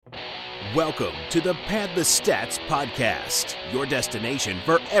Welcome to the Pad the Stats podcast, your destination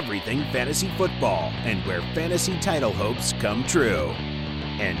for everything fantasy football and where fantasy title hopes come true.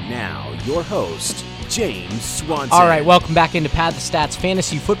 And now, your host, James Swanson. All right, welcome back into Pad the Stats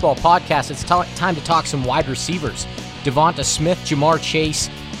fantasy football podcast. It's time to talk some wide receivers. Devonta Smith, Jamar Chase,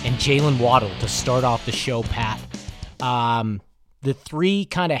 and Jalen Waddle to start off the show, Pat. The three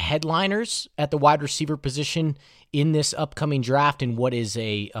kind of headliners at the wide receiver position in this upcoming draft, and what is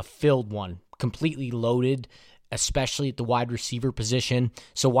a filled one, completely loaded, especially at the wide receiver position.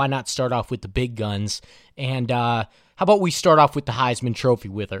 So why not start off with the big guns? And how about we start off with the Heisman Trophy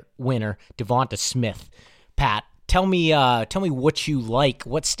winner, Devonta Smith. Pat, tell me what you like.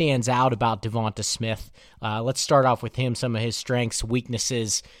 What stands out about Devonta Smith? Let's start off with him, some of his strengths,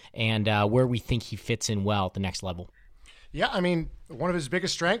 weaknesses, and where we think he fits in well at the next level. Yeah, I mean, one of his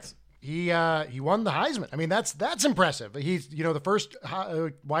biggest strengths, he won the Heisman. I mean, that's impressive. He's the first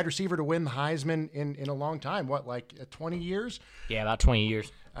wide receiver to win the Heisman in a long time. What, like 20 years? Yeah, about 20 years.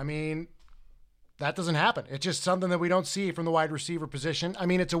 I mean, that doesn't happen. It's just something that we don't see from the wide receiver position. I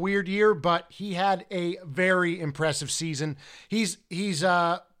mean, it's a weird year, but he had a very impressive season. He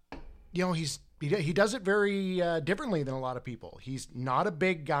does it very differently than a lot of people. He's not a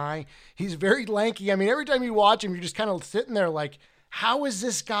big guy. He's very lanky. I mean, every time you watch him, you're just kind of sitting there like, how is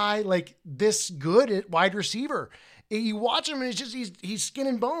this guy like this good at wide receiver? You watch him and it's just he's skin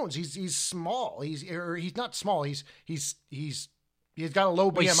and bones. He's small. He's not small. He's got a low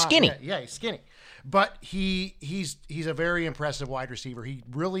BMI. He's skinny. Yeah, he's skinny. But he's a very impressive wide receiver. He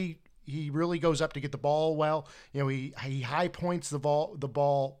really goes up to get the ball well. He high points the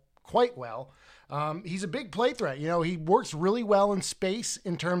ball quite well. He's a big play threat. He works really well in space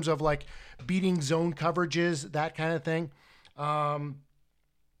in terms of like beating zone coverages, that kind of thing. I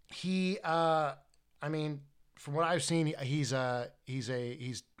mean, from what I've seen, he's a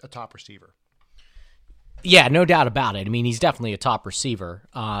top receiver. Yeah, no doubt about it. I mean, he's definitely a top receiver.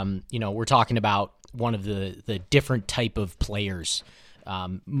 We're talking about one of the different type of players,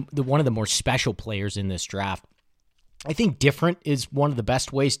 one of the more special players in this draft. I think different is one of the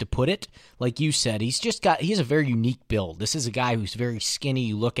best ways to put it. Like you said, he has a very unique build. This is a guy who's very skinny.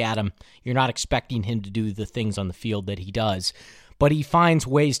 You look at him, you're not expecting him to do the things on the field that he does, but he finds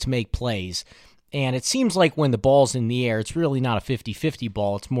ways to make plays. And it seems like when the ball's in the air, it's really not a 50-50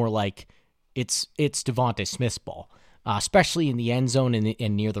 ball. It's more like it's Devonta Smith's ball, especially in the end zone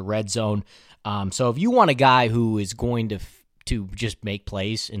and near the red zone. So if you want a guy who is going to just make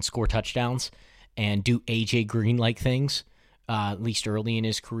plays and score touchdowns and do A.J. Green-like things, at least early in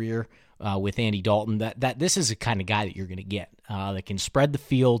his career with Andy Dalton, that this is the kind of guy that you're going to get, that can spread the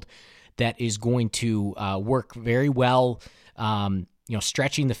field, that is going to work very well,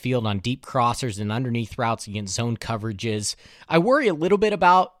 stretching the field on deep crossers and underneath routes against zone coverages. I worry a little bit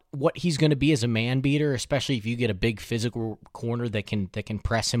about what he's going to be as a man beater, especially if you get a big physical corner that can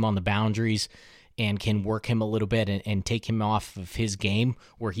press him on the boundaries and can work him a little bit and take him off of his game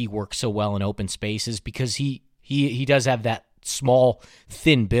where he works so well in open spaces, because he does have that small,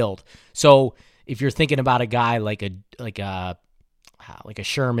 thin build. So if you're thinking about a guy like a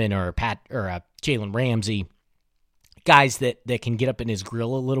Sherman or a Pat or a Jalen Ramsey, guys that can get up in his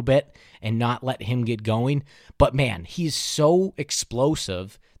grill a little bit and not let him get going, but man, he's so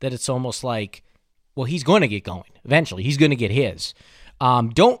explosive that it's almost like, well, he's going to get going eventually. He's going to get his.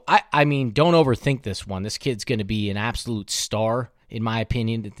 Don't overthink this one. This kid's going to be an absolute star, in my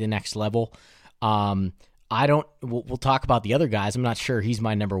opinion, at the next level. We'll talk about the other guys. I'm not sure he's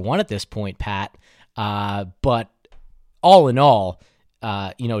my number one at this point, Pat. But all in all,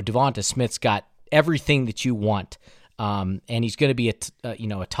 Devonta Smith's got everything that you want. And he's going to be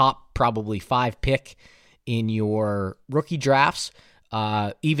a top probably 5 pick in your rookie drafts.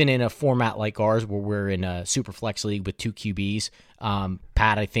 Even in a format like ours where we're in a super flex league with 2 QBs,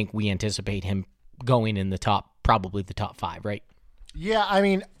 Pat, I think we anticipate him going in probably the top 5, right? Yeah, I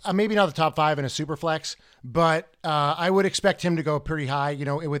mean, maybe not the top 5 in a super flex, but I would expect him to go pretty high,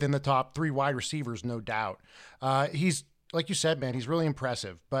 within the top 3 wide receivers, no doubt. He's, like you said, man, he's really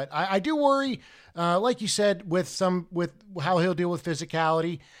impressive. But I do worry, like you said, with how he'll deal with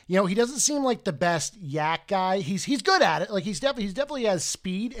physicality. He doesn't seem like the best yak guy. He's good at it. Like he's definitely has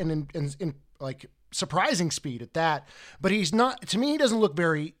speed and like surprising speed at that. But he's not. To me, he doesn't look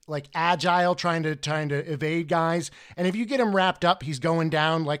very like agile, trying to evade guys. And if you get him wrapped up, he's going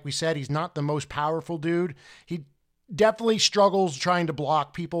down. Like we said, he's not the most powerful dude. He definitely struggles trying to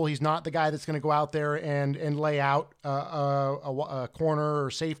block people. He's not the guy that's going to go out there and lay out a corner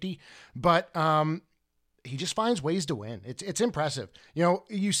or safety, but he just finds ways to win. It's impressive.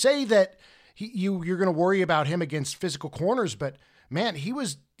 You say that you're going to worry about him against physical corners, but man, he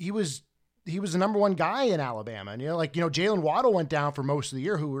was he was the number one guy in Alabama. And, Jalen Waddle went down for most of the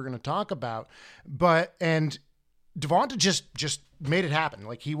year, who we're going to talk about. And Devonta just made it happen.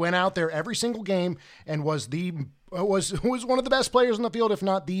 Like, he went out there every single game and was one of the best players on the field, if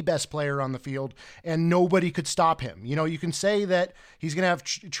not the best player on the field, and nobody could stop him. You can say that he's going to have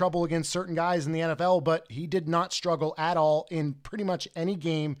trouble against certain guys in the NFL, but he did not struggle at all in pretty much any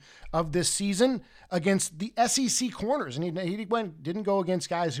game of this season against the SEC corners. And he didn't go against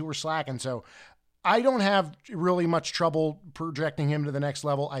guys who were slacking. So I don't have really much trouble projecting him to the next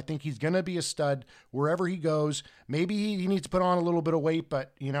level. I think he's going to be a stud wherever he goes. Maybe he needs to put on a little bit of weight,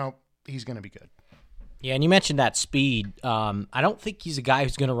 but, he's going to be good. Yeah, and you mentioned that speed. I don't think he's a guy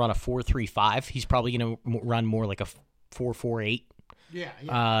who's going to run a 4.35. He's probably going to run more like a 4.48. Yeah.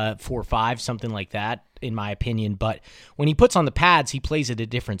 4.5, something like that, in my opinion. But when he puts on the pads, he plays at a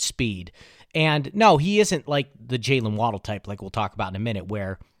different speed. And no, he isn't like the Jalen Waddle type, like we'll talk about in a minute,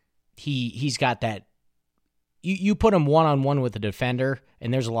 where he's got that. You put him one-on-one with a defender,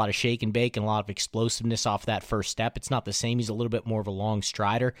 and there's a lot of shake and bake and a lot of explosiveness off that first step. It's not the same. He's a little bit more of a long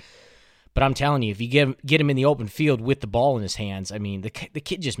strider. But I'm telling you, if you get him in the open field with the ball in his hands, I mean, the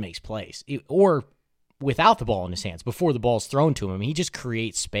kid just makes plays. Or without the ball in his hands, before the ball's thrown to him, I mean, he just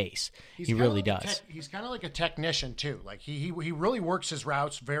creates space. He really does. He's kind of like a technician, too. Like, he really works his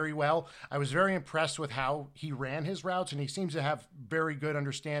routes very well. I was very impressed with how he ran his routes, and he seems to have very good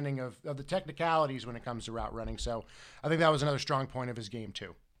understanding of the technicalities when it comes to route running. So I think that was another strong point of his game,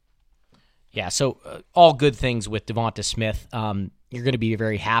 too. Yeah, so all good things with Devonta Smith. You're going to be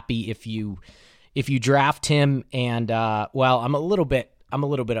very happy if you draft him. And I'm a little bit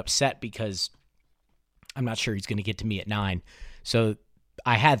upset because I'm not sure he's going to get to me at 9. So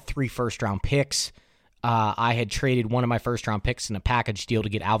I had 3 first-round picks. I had traded one of my first-round picks in a package deal to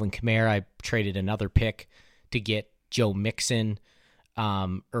get Alvin Kamara. I traded another pick to get Joe Mixon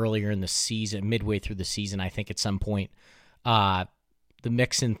earlier in the season, midway through the season, I think at some point. The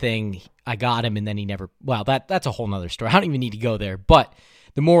Mixon thing, I got him, and then he never. Well, that's a whole nother story. I don't even need to go there. But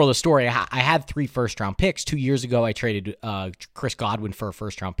the moral of the story, I had 3 first-round picks. 2 years ago, I traded Chris Godwin for a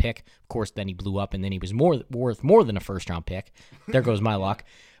first-round pick. Of course, then he blew up, and then he was worth more than a first-round pick. There goes my luck.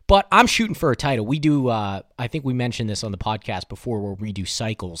 But I'm shooting for a title. We do. I think we mentioned this on the podcast before, where we do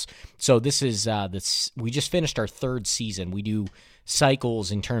cycles. So this is we just finished our 3rd season. We do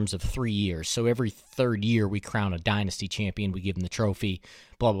cycles in terms of 3 years. So every 3rd year we crown a dynasty champion. We give them the trophy,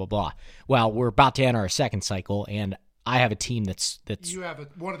 blah, blah, blah. Well, we're about to enter our 2nd cycle, and I have a team that's you have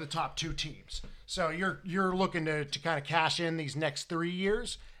one of the top 2 teams. So you're looking to kind of cash in these next 3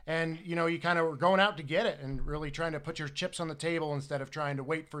 years, and you kind of are going out to get it and really trying to put your chips on the table instead of trying to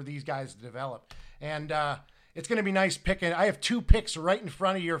wait for these guys to develop. And it's going to be nice picking. I have 2 picks right in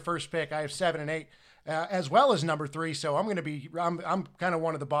front of your first pick. I have 7 and 8. As well as number 3. So I'm kind of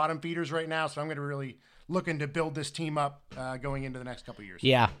one of the bottom feeders right now. So I'm going to really looking to build this team up going into the next couple of years.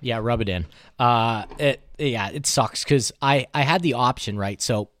 Yeah, rub it in. It sucks because I had the option, right?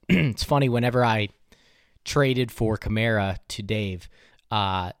 So it's funny, whenever I traded for Kamara to Dave,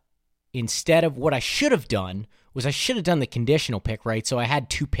 instead of what I should have done was I should have done the conditional pick, right? So I had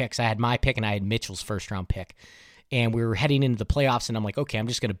 2 picks. I had my pick and I had Mitchell's first-round pick. And we were heading into the playoffs, and I'm like, okay, I'm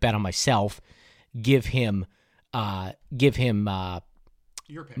just going to bet on myself. Give him your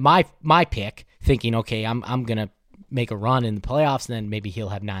pick. my pick, thinking, okay, I'm gonna make a run in the playoffs, and then maybe he'll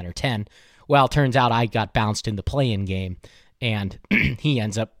have 9 or 10. Well, it turns out I got bounced in the play-in game, and he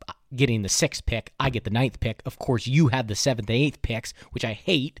ends up getting the 6th pick. I get the 9th pick. Of course, you have the 7th and 8th picks, which I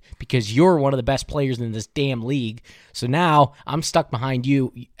hate because you're one of the best players in this damn league. So now I'm stuck behind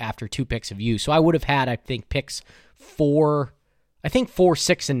you after 2 picks of you. So I would have had, I think, picks 4,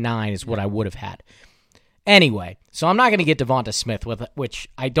 6, and 9 is what I would have had. Anyway, so I'm not going to get Devonta Smith, which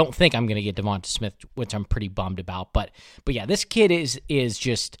I don't think I'm going to get Devonta Smith, which I'm pretty bummed about. But yeah, this kid is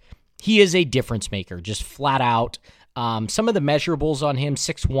just, he is a difference maker, just flat out. Some of the measurables on him: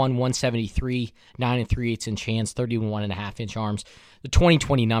 6'1", 173, 9 3/8 inch hands, 31.5 inch arms. The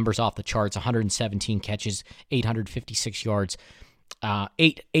 2020 numbers off the charts: 117 catches, 856 yards.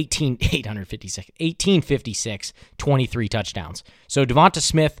 1856, 23 touchdowns. So Devonta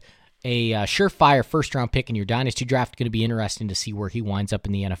Smith, a surefire first-round pick in your dynasty draft. Going to be interesting to see where he winds up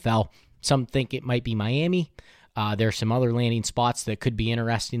in the NFL. Some think it might be Miami. There are some other landing spots that could be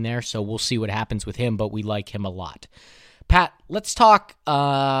interesting there, so we'll see what happens with him, but we like him a lot. Pat, let's talk,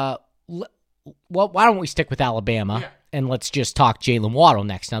 why don't we stick with Alabama, and let's just talk Jalen Waddle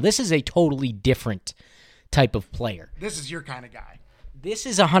next. Now, this is a totally different type of player. This is your kind of guy. This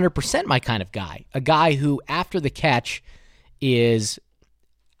is 100% my kind of guy. A guy who, after the catch, is,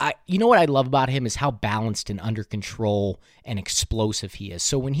 you know what I love about him is how balanced and under control and explosive he is.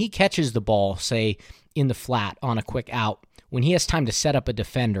 So when he catches the ball, say in the flat on a quick out, when he has time to set up a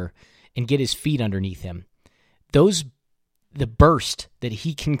defender and get his feet underneath him, the burst that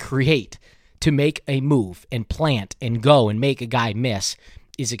he can create to make a move and plant and go and make a guy miss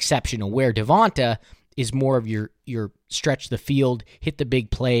is exceptional. Where Devonta is more of your stretch the field, hit the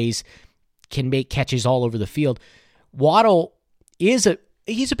big plays, can make catches all over the field. Waddle he's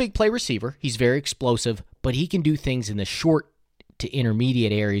a big play receiver. He's very explosive, but he can do things in the short to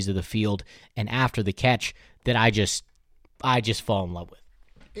intermediate areas of the field and after the catch that I just fall in love with.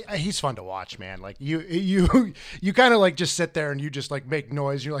 He's fun to watch, man. Like you kind of like just sit there and you just like make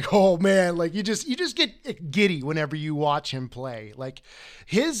noise. You're like, oh man, like you just get giddy whenever you watch him play. Like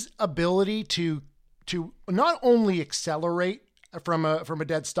his ability to not only accelerate from a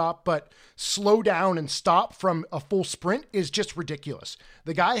dead stop, but slow down and stop from a full sprint is just ridiculous.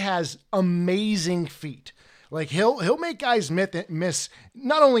 The guy has amazing feet. Like he'll make guys miss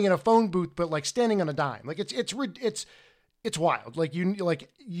not only in a phone booth, but like standing on a dime. Like it's wild. Like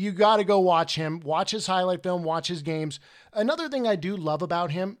you got to go watch him, watch his highlight film, watch his games. Another thing I do love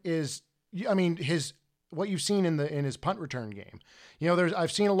about him is, I mean, what you've seen in his punt return game. You know,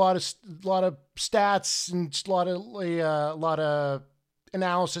 I've seen a lot of stats and a lot of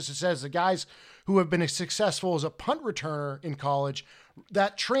analysis that says the guys who have been as successful as a punt returner in college,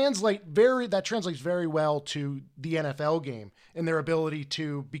 that translates very well to the NFL game and their ability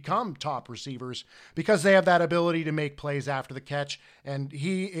to become top receivers because they have that ability to make plays after the catch. And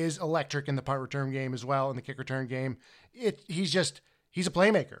he is electric in the punt return game as well, in the kick return game. He's a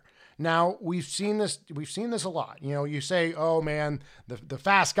playmaker. Now we've seen this a lot. You know, you say, oh man, the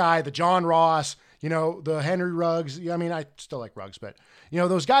fast guy, the John Ross, you know, the Henry Ruggs. I mean, I still like Ruggs, but you know,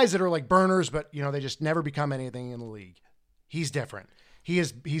 those guys that are like burners, but you know, they just never become anything in the league. He's different.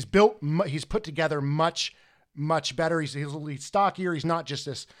 He's put together much better. He's a little stockier. He's not just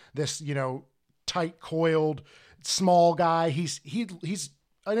this, you know, tight coiled small guy. He's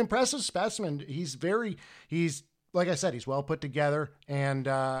an impressive specimen. He's like I said, he's well put together, and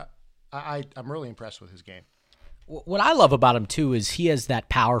I'm really impressed with his game. What I love about him too is he has that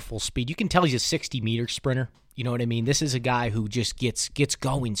powerful speed. You can tell he's a 60-meter sprinter. You know what I mean? This is a guy who just gets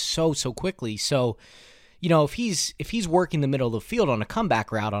going so quickly. So, you know, if he's working the middle of the field on a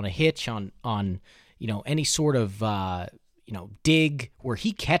comeback route, on a hitch, on you know, any sort of you know, dig where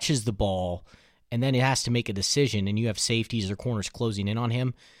he catches the ball and then it has to make a decision and you have safeties or corners closing in on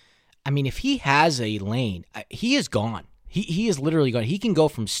him. I mean, if he has a lane, he is gone. He is literally gone. He can go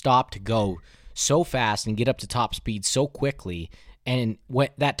from stop to go so fast and get up to top speed so quickly. And when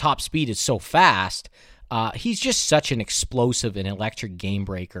that top speed is so fast, he's just such an explosive and electric game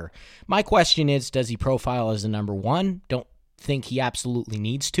breaker. My question is, does he profile as a number one? Don't think he absolutely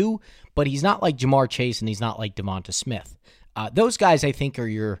needs to, but he's not like Jamar Chase and he's not like Devonta Smith. Those guys, I think, are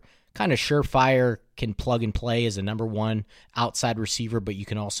your kind of surefire, can plug and play as a number one outside receiver, but you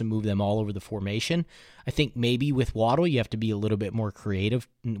can also move them all over the formation. I think maybe with Waddle, you have to be a little bit more creative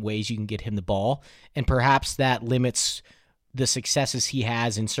in ways you can get him the ball, and perhaps that limits the successes he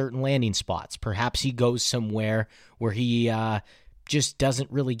has in certain landing spots. Perhaps he goes somewhere where he just doesn't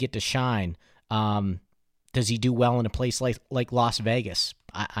really get to shine. Does he do well in a place like Las Vegas?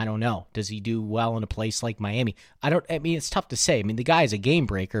 I don't know. Does he do well in a place like Miami? I mean, it's tough to say. I mean, the guy is a game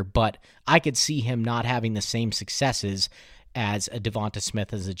breaker, but I could see him not having the same successes as a Devonta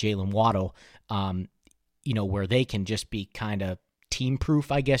Smith, as a Jalen Waddle, you know, where they can just be kind of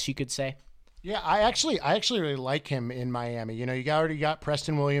team-proof, I guess you could say. Yeah, I actually really like him in Miami. You know, you already got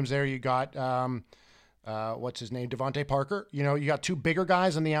Preston Williams there. You got, what's his name? Devontae Parker. You know, you got two bigger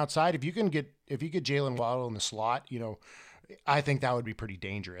guys on the outside. If you get Jalen Waddle in the slot, you know, I think that would be pretty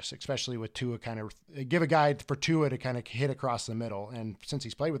dangerous, especially with Tua kind of give a guy for Tua to kind of hit across the middle. And since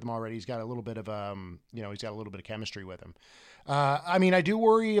he's played with him already, he's got a little bit of, he's got a little bit of chemistry with him. I mean, I do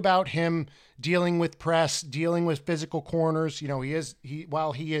worry about him dealing with press, dealing with physical corners. You know,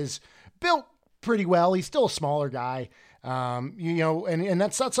 while he is built pretty well, he's still a smaller guy. You know, and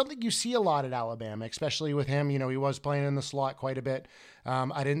that's not something you see a lot at Alabama, especially with him. You know, he was playing in the slot quite a bit.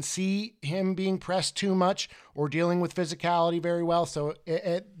 I didn't see him being pressed too much or dealing with physicality very well. So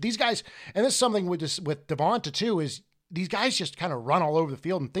these guys, and this is something with Devonta too, is these guys just kind of run all over the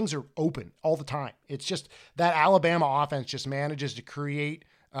field and things are open all the time. It's just that Alabama offense just manages to create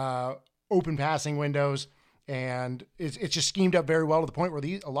open passing windows, and it's just schemed up very well to the point where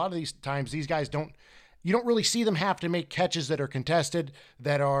a lot of these times these guys you don't really see them have to make catches that are contested,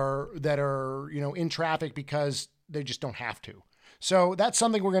 that are, you know, in traffic, because they just don't have to. So that's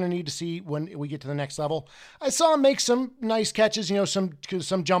something we're going to need to see when we get to the next level. I saw him make some nice catches,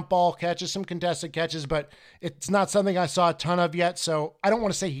 some jump ball catches, some contested catches, but it's not something I saw a ton of yet. So I don't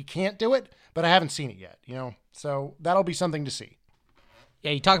want to say he can't do it, but I haven't seen it yet, So that'll be something to see.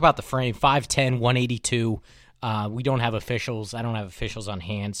 Yeah, you talk about the frame, 5'10", 182. We don't have officials. I don't have officials on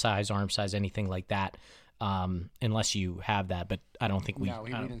hand size, arm size, anything like that, unless you have that. But I don't think we. No, we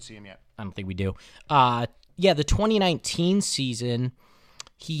didn't see him yet. I don't think we do. The 2019 season,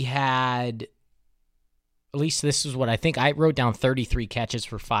 he had. At least this is what I think. I wrote down 33 catches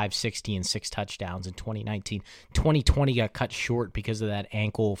for 560 and 6 touchdowns in 2019. 2020 got cut short because of that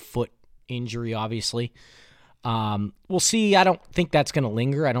ankle foot injury, obviously. We'll see. I don't think that's going to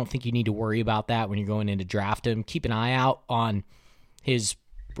linger. I don't think you need to worry about that when you're going in to draft him. Keep an eye out on his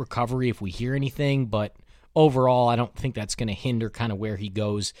recovery if we hear anything, but overall, I don't think that's going to hinder kind of where he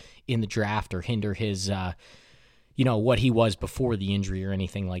goes in the draft or hinder his, what he was before the injury or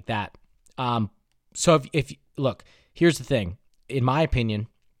anything like that. So if look, here's the thing. In my opinion,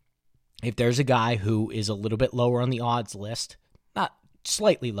 if there's a guy who is a little bit lower on the odds list, not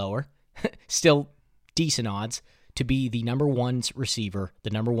slightly lower, still decent odds to be the number one receiver, the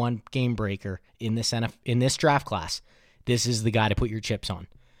number one game breaker in this draft class, this is the guy to put your chips on,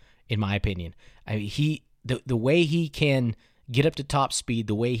 in my opinion. I mean, the way he can get up to top speed,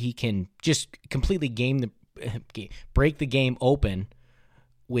 the way he can just completely break the game open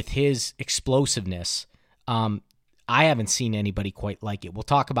with his explosiveness, I haven't seen anybody quite like it. We'll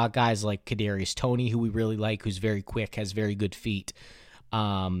talk about guys like Kadarius Toney, who we really like, who's very quick, has very good feet.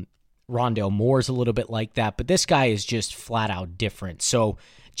 Rondale Moore's a little bit like that, but this guy is just flat out different. So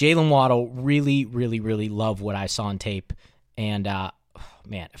Jalen Waddle, really, really, really love what I saw on tape. And,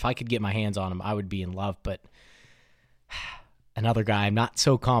 man, if I could get my hands on him, I would be in love. But another guy, I'm not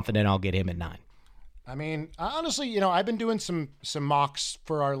so confident I'll get him at 9. I mean, honestly, I've been doing some mocks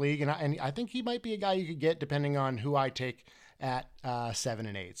for our league, and I think he might be a guy you could get depending on who I take at 7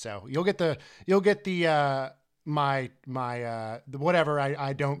 and 8. So you'll get the whatever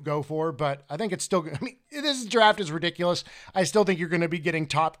I don't go for, but I think it's still, this draft is ridiculous. I still think you're going to be getting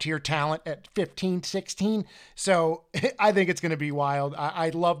top tier talent at 15, 16. So I think it's going to be wild. I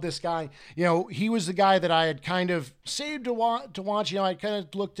love this guy. He was the guy that I had kind of saved to watch. I kind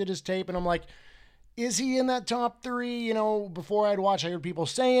of looked at his tape and I'm like, is he in that top 3? Before I'd watch, I heard people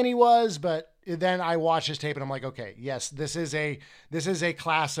saying he was, but then I watched his tape and I'm like, okay, yes, this is a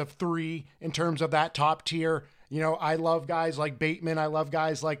class of 3 in terms of that top tier. I love guys like Bateman. I love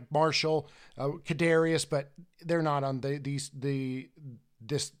guys like Marshall, Kadarius, but they're not on these 3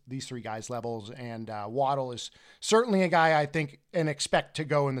 guys' levels. And Waddle is certainly a guy I think and expect to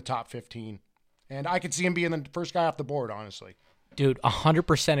go in the top 15. And I could see him being the first guy off the board, honestly. Dude,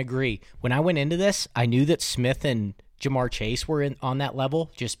 100% agree. When I went into this, I knew that Smith and Jamar Chase were on that level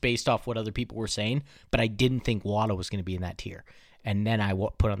just based off what other people were saying, but I didn't think Waddle was going to be in that tier. And then I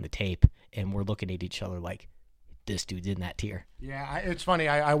put on the tape, and we're looking at each other like, this dude's in that tier. Yeah, it's funny.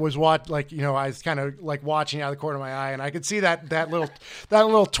 I was I was kind of like watching out of the corner of my eye, and I could see that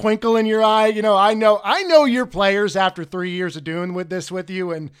little twinkle in your eye. I know your players after 3 years of doing with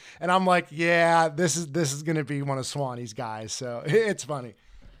you, and I'm like, yeah, this is going to be one of Swanee's guys. So it's funny.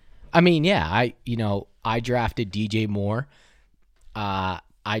 I mean, yeah, I drafted DJ Moore.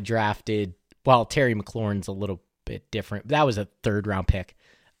 I drafted Terry McLaurin's a little bit different. That was a 3rd round pick.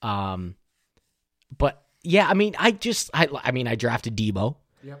 But yeah, I mean, I drafted Debo.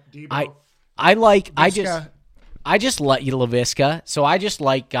 Yep, Debo. I just let you LaVisca. So I just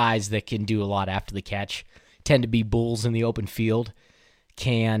like guys that can do a lot after the catch, tend to be bulls in the open field,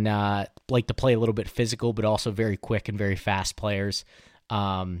 can like to play a little bit physical, but also very quick and very fast players.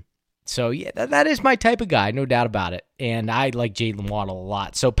 So yeah, that is my type of guy, no doubt about it. And I like Jalen Waddle a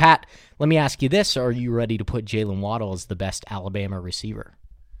lot. So Pat, let me ask you this: are you ready to put Jalen Waddle as the best Alabama receiver?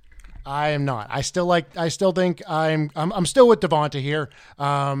 I am not. I still think I'm still with Devonta here.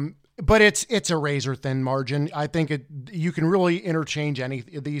 But it's a razor thin margin. I think you can really interchange any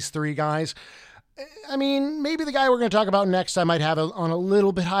of these 3 guys. I mean, maybe the guy we're going to talk about next I might have on a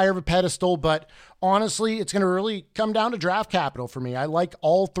little bit higher of a pedestal, but honestly, it's going to really come down to draft capital for me. I like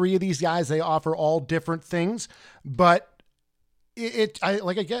all 3 of these guys. They offer all different things, but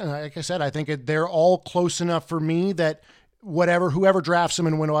like I said, I think they're all close enough for me that whoever drafts them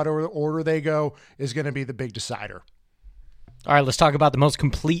and whatever order they go is going to be the big decider. All right, let's talk about the most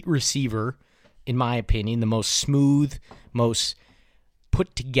complete receiver, in my opinion, the most smooth, most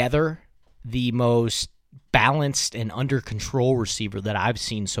put together, the most balanced and under control receiver that I've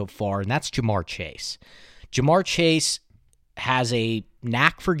seen so far, and that's Jamar Chase. Jamar Chase has a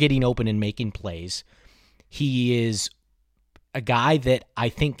knack for getting open and making plays. He is a guy that I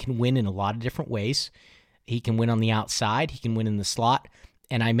think can win in a lot of different ways. He can win on the outside. He can win in the slot.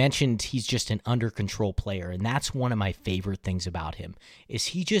 And I mentioned he's just an under control player, and that's one of my favorite things about him. Is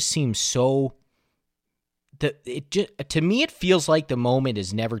he just seems so. To me, it feels like the moment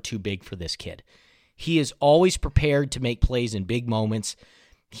is never too big for this kid. He is always prepared to make plays in big moments.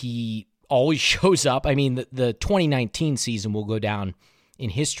 He always shows up. I mean, the 2019 season will go down in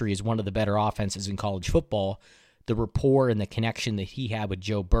history as one of the better offenses in college football. The rapport and the connection that he had with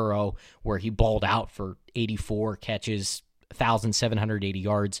Joe Burrow, where he balled out for 84 catches, 1,780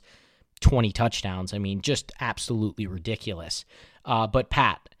 yards, 20 touchdowns. I mean, just absolutely ridiculous. But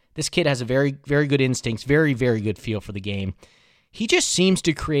Pat, this kid has a very, very good instincts, very, very good feel for the game. He just seems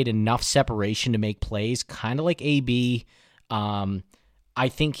to create enough separation to make plays, kind of like AB. I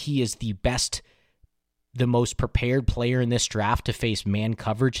think he is the most prepared player in this draft to face man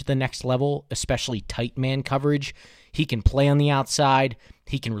coverage at the next level, especially tight man coverage. He can play on the outside.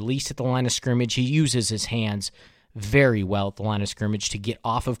 He can release at the line of scrimmage. He uses his hands very well at the line of scrimmage to get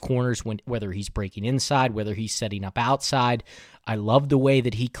off of corners, whether he's breaking inside, whether he's setting up outside. I love the way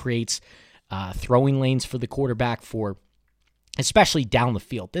that he creates throwing lanes for the quarterback especially down the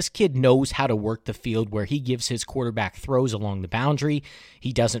field. This kid knows how to work the field where he gives his quarterback throws along the boundary.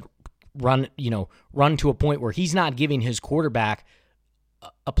 He doesn't run to a point where he's not giving his quarterback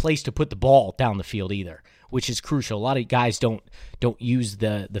a place to put the ball down the field either, which is crucial. A lot of guys don't use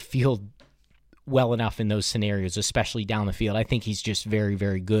the field well enough in those scenarios, especially down the field. I think he's just very,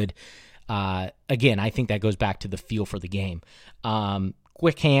 very good. Again, I think that goes back to the feel for the game.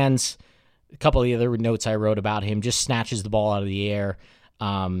 Quick hands. A couple of the other notes I wrote about him, just snatches the ball out of the air,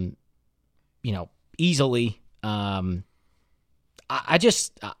 easily. I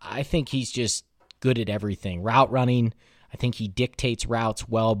think he's just good at everything. Route running, I think he dictates routes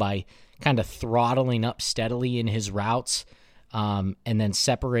well by kind of throttling up steadily in his routes, and then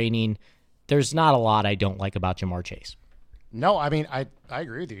separating. There's not a lot I don't like about Jamar Chase. No, I mean, I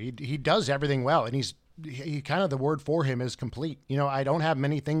agree with you. He does everything well, and he kind of, the word for him is complete. I don't have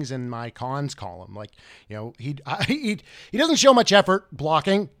many things in my cons column. Like, he doesn't show much effort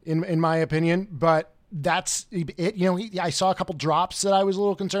blocking in my opinion, but that's it. I saw a couple drops that I was a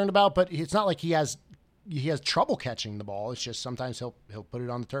little concerned about, but it's not like he has trouble catching the ball. It's just sometimes he'll put it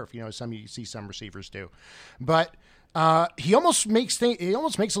on the turf. You see some receivers do, but he almost makes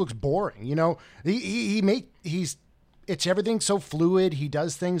it look boring. It's everything so fluid. He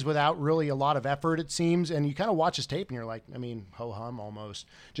does things without really a lot of effort, it seems. And you kind of watch his tape and you're like, ho-hum almost,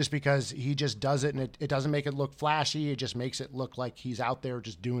 just because he just does it, and it doesn't make it look flashy. It just makes it look like he's out there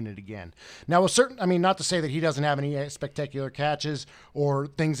just doing it again. Now, not to say that he doesn't have any spectacular catches or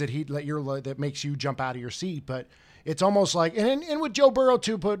things that makes you jump out of your seat, but it's almost like, and with Joe Burrow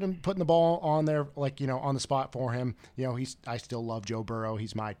too, putting the ball on there, on the spot for him. I still love Joe Burrow.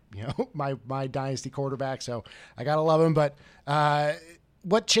 He's my my dynasty quarterback, so I gotta love him. But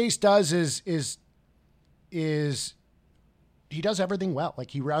what Chase does is he does everything well. Like,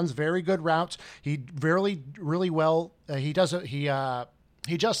 he runs very good routes. He really well. He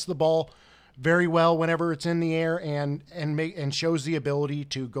adjusts the ball very well whenever it's in the air, and shows the ability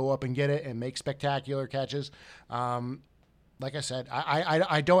to go up and get it and make spectacular catches. Like I said,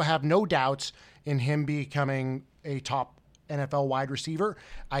 I don't have no doubts in him becoming a top NFL wide receiver.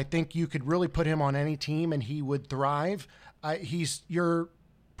 I think you could really put him on any team and he would thrive. He's your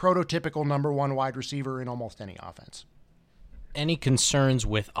prototypical number one wide receiver in almost any offense. Any concerns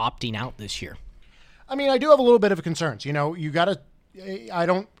with opting out this year? I mean, I do have a little bit of concerns.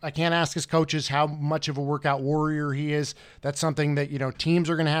 I can't ask his coaches how much of a workout warrior he is. That's something that, teams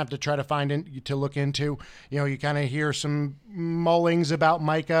are going to have to try to look into. You kind of hear some mullings about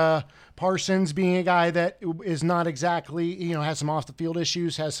Micah Parsons being a guy that is not exactly, has some off the field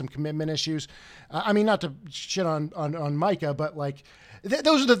issues, has some commitment issues. Not to shit on Micah, but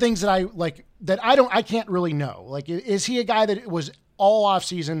those are the things that I can't really know. Like, is he a guy that was all off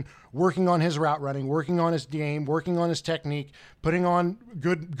season working on his route running, working on his game, working on his technique, putting on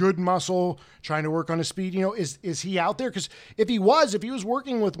good muscle, trying to work on his speed? Is he out there? Because if he was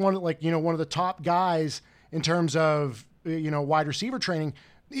working with one of the top guys in terms of wide receiver training,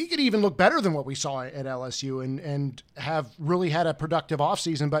 he could even look better than what we saw at LSU and have really had a productive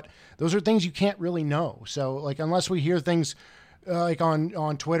offseason. But those are things you can't really know. So unless we hear things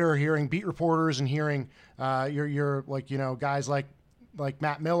on Twitter, hearing beat reporters and hearing your guys like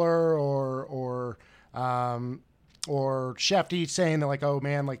Matt Miller or Shefty saying that oh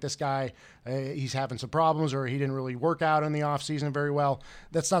man, this guy, he's having some problems, or he didn't really work out in the off season very well.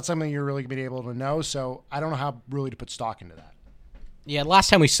 That's not something you're really going to be able to know. So I don't know how really to put stock into that. Yeah. Last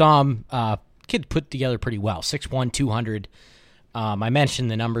time we saw him, kid put together pretty well. 6'1", 200. I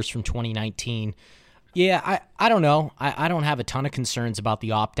mentioned the numbers from 2019. Yeah, I don't know. I don't have a ton of concerns about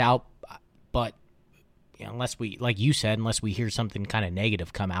the opt-out, but unless we, like you said, unless we hear something kind of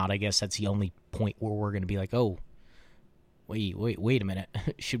negative come out, I guess that's the only point where we're going to be like, oh, wait a minute.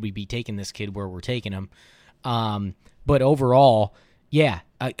 Should we be taking this kid where we're taking him? But overall, yeah,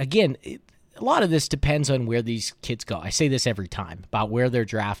 again, a lot of this depends on where these kids go. I say this every time about where they're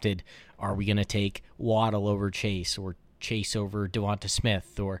drafted. Are we going to take Waddle over Chase or Chase over Devonta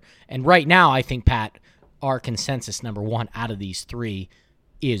Smith? And right now, I think, Pat, our consensus number one out of these three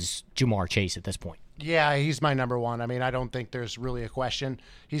is Ja'Marr Chase at this point. Yeah, he's my number one. I mean, I don't think there's really a question.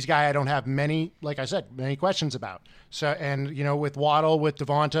 He's a guy I don't have many questions about. So, and, with Waddle, with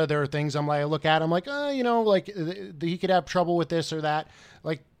Devonta, there are things I look at, I'm like, he could have trouble with this or that.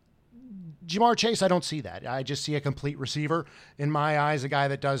 Like, Ja'Marr Chase, I don't see that. I just see a complete receiver. In my eyes, a guy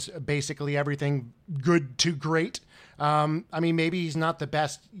that does basically everything good to great. Maybe he's not the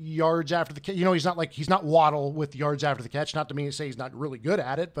best yards after the catch. He's not Waddle with yards after the catch. Not to mean to say he's not really good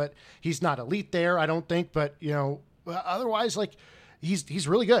at it, but he's not elite there, I don't think. But, otherwise, he's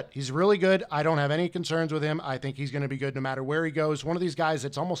really good. He's really good. I don't have any concerns with him. I think he's going to be good no matter where he goes. One of these guys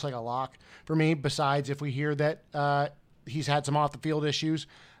that's almost like a lock for me, besides if we hear that he's had some off the field issues.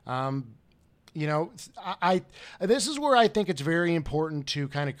 This is where I think it's very important to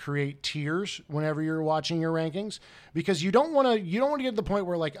kind of create tiers whenever you're watching your rankings, because you don't want to get to the point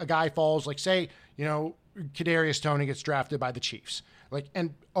where a guy falls, say, Kadarius Toney gets drafted by the Chiefs.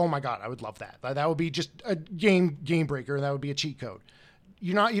 And oh my God, I would love that. That would be just a game breaker. That would be a cheat code.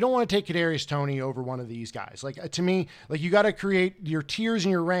 You don't want to take Kadarius Toney over one of these guys. To me, you got to create your tiers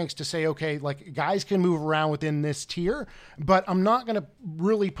and your ranks to say, okay, guys can move around within this tier, but I'm not going to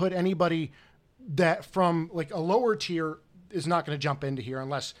really put anybody that from a lower tier is not going to jump into here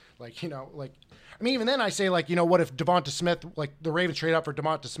unless even then I say what if Devonta Smith, the Ravens trade up for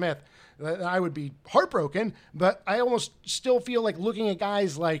Devonta Smith, I would be heartbroken, but I almost still feel looking at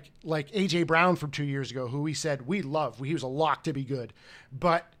guys like AJ Brown from 2 years ago, who we said we love. He was a lock to be good,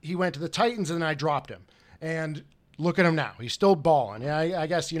 but he went to the Titans and then I dropped him. And look at him now. He's still balling. Yeah, I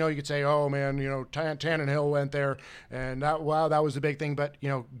guess, you could say, oh, man, Tannehill went there, and that was the big thing. But,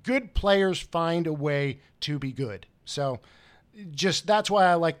 good players find a way to be good. So just that's why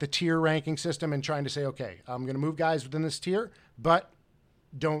I like the tier ranking system and trying to say, okay, I'm going to move guys within this tier, but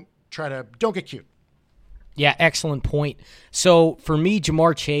don't get cute. Yeah, excellent point. So for me,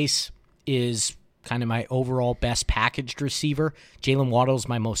 Ja'Marr Chase is kind of my overall best packaged receiver. Jalen Waddle is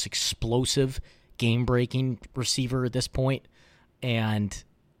my most explosive game-breaking receiver at this point, and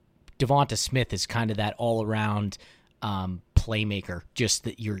Devonta Smith is kind of that all-around playmaker. Just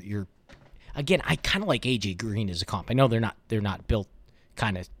that you're again, I kind of like AJ Green as a comp. I know they're not built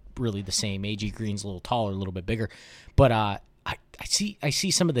kind of really the same. AJ Green's a little taller, a little bit bigger, but I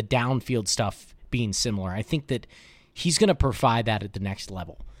see some of the downfield stuff being similar. I think that he's going to provide that at the next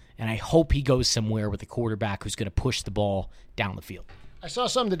level, and I hope he goes somewhere with a quarterback who's going to push the ball down the field. I saw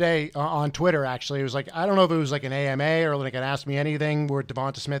something today on Twitter, actually. It was I don't know if it was an AMA or an Ask Me Anything, where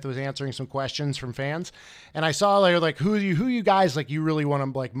Devonta Smith was answering some questions from fans. And I saw there, who you guys, you really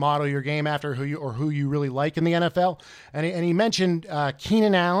want to, model your game after, who you really like in the NFL. And he mentioned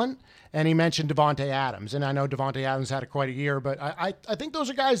Keenan Allen, and he mentioned Devontae Adams. And I know Devontae Adams had quite a year, but I think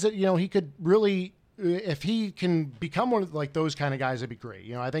those are guys that, he could really, if he can become one of those kind of guys, that'd be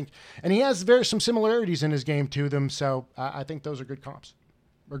great. I think, and he has some similarities in his game to them. So I think those are good comps,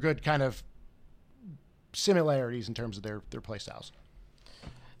 or good kind of similarities in terms of their play styles.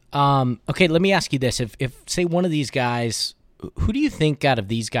 Okay, let me ask you this: if say one of these guys, who do you think out of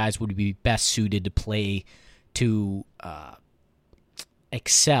these guys would be best suited to play to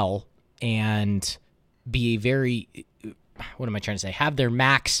excel and be a very, what am I trying to say? Have their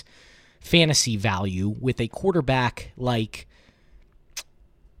max fantasy value with a quarterback like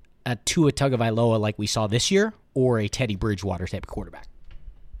a Tua Tagovailoa like we saw this year, or a Teddy Bridgewater type of quarterback?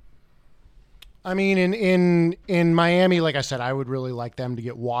 I mean, in Miami, like I said, I would really like them to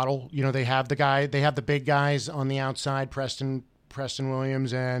get Waddle. They have the big guys on the outside, Preston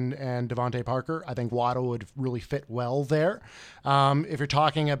Williams and Devontae Parker. I think Waddle would really fit well there. If you're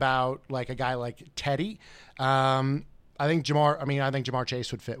talking about a guy like Teddy, I think Ja'Marr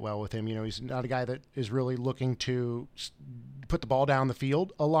Chase would fit well with him. He's not a guy that is really looking to put the ball down the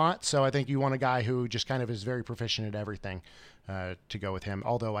field a lot. So I think you want a guy who just kind of is very proficient at everything to go with him.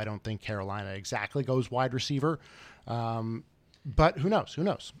 Although I don't think Carolina exactly goes wide receiver. But who knows? Who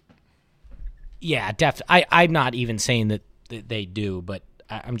knows? Yeah, definitely. I'm not even saying that they do, but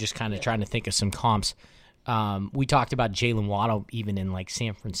I'm just kind of trying to think of some comps. We talked about Jalen Waddle even in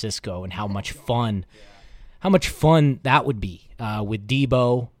San Francisco and how much fun how much fun that would be with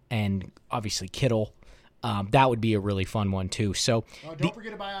Debo and obviously Kittle. That would be a really fun one too. So don't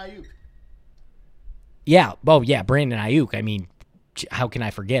forget to buy Ayuk. Yeah. Oh, yeah. Brandon Ayuk. I mean, how can I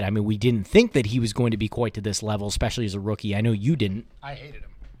forget? I mean, we didn't think that he was going to be quite to this level, especially as a rookie. I know you didn't. I hated him.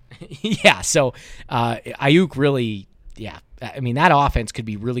 Yeah. So Ayuk really, yeah. I mean, that offense could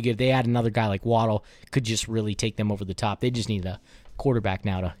be really good. They had another guy like Waddle, could just really take them over the top. They just need a quarterback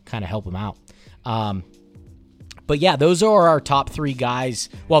now to kind of help them out. But yeah, those are our top three guys.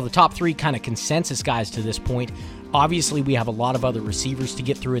 Well, the top three kind of consensus guys to this point. Obviously, we have a lot of other receivers to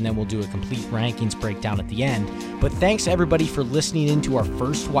get through, and then we'll do a complete rankings breakdown at the end. But thanks, everybody, for listening into our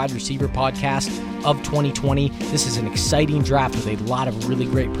first wide receiver podcast of 2020. This is an exciting draft with a lot of really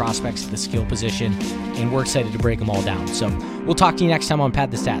great prospects at the skill position, and we're excited to break them all down. So we'll talk to you next time on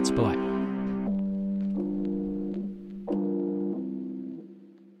Pad the Stats. Bye-bye.